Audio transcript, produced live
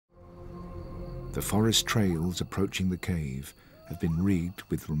The forest trails approaching the cave have been rigged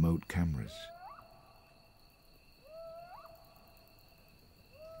with remote cameras.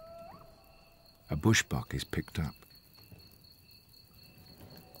 A bushbuck is picked up.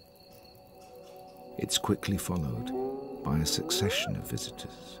 It's quickly followed by a succession of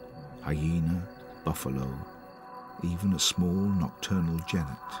visitors: hyena, buffalo, even a small nocturnal genet.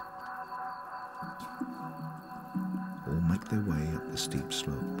 All make their way up the steep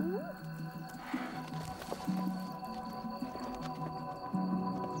slope.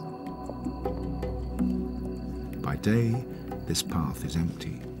 By day, this path is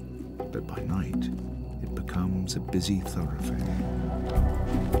empty, but by night, it becomes a busy thoroughfare.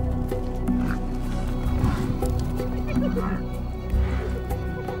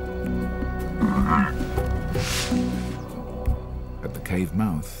 At the cave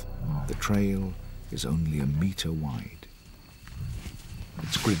mouth, the trail is only a meter wide.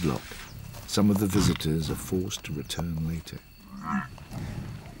 It's gridlocked. Some of the visitors are forced to return later.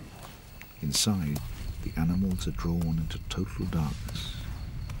 Inside, the animals are drawn into total darkness.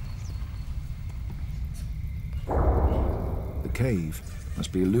 The cave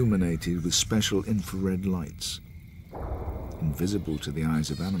must be illuminated with special infrared lights, invisible to the eyes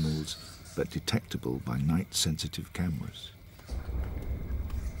of animals, but detectable by night-sensitive cameras.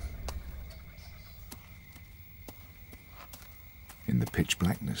 In the pitch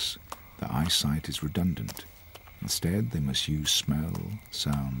blackness, the eyesight is redundant. Instead, they must use smell,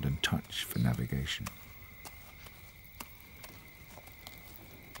 sound, and touch for navigation.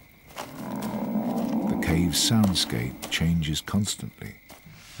 The cave's soundscape changes constantly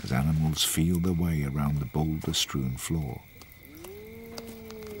as animals feel their way around the boulder-strewn floor.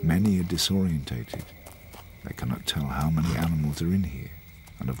 Many are disorientated. They cannot tell how many animals are in here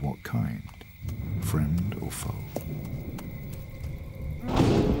and of what kind, friend or foe.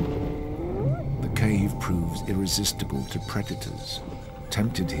 The cave proves irresistible to predators,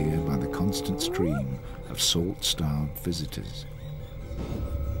 tempted here by the constant stream of salt-starved visitors.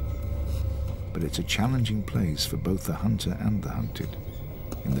 But it's a challenging place for both the hunter and the hunted.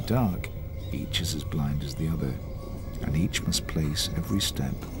 In the dark, each is as blind as the other, and each must place every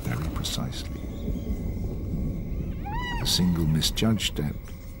step very precisely. A single misjudged step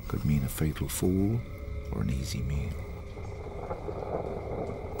could mean a fatal fall or an easy meal.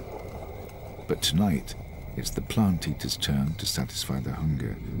 But tonight, it's the plant eaters' turn to satisfy their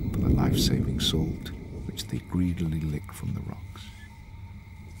hunger for the life-saving salt which they greedily lick from the rocks.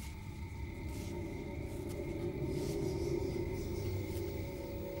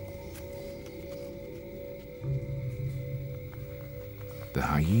 The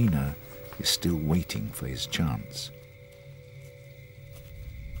hyena is still waiting for his chance.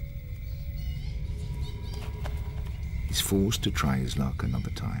 He's forced to try his luck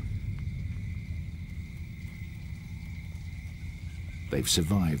another time. They've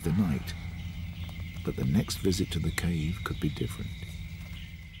survived the night, but the next visit to the cave could be different.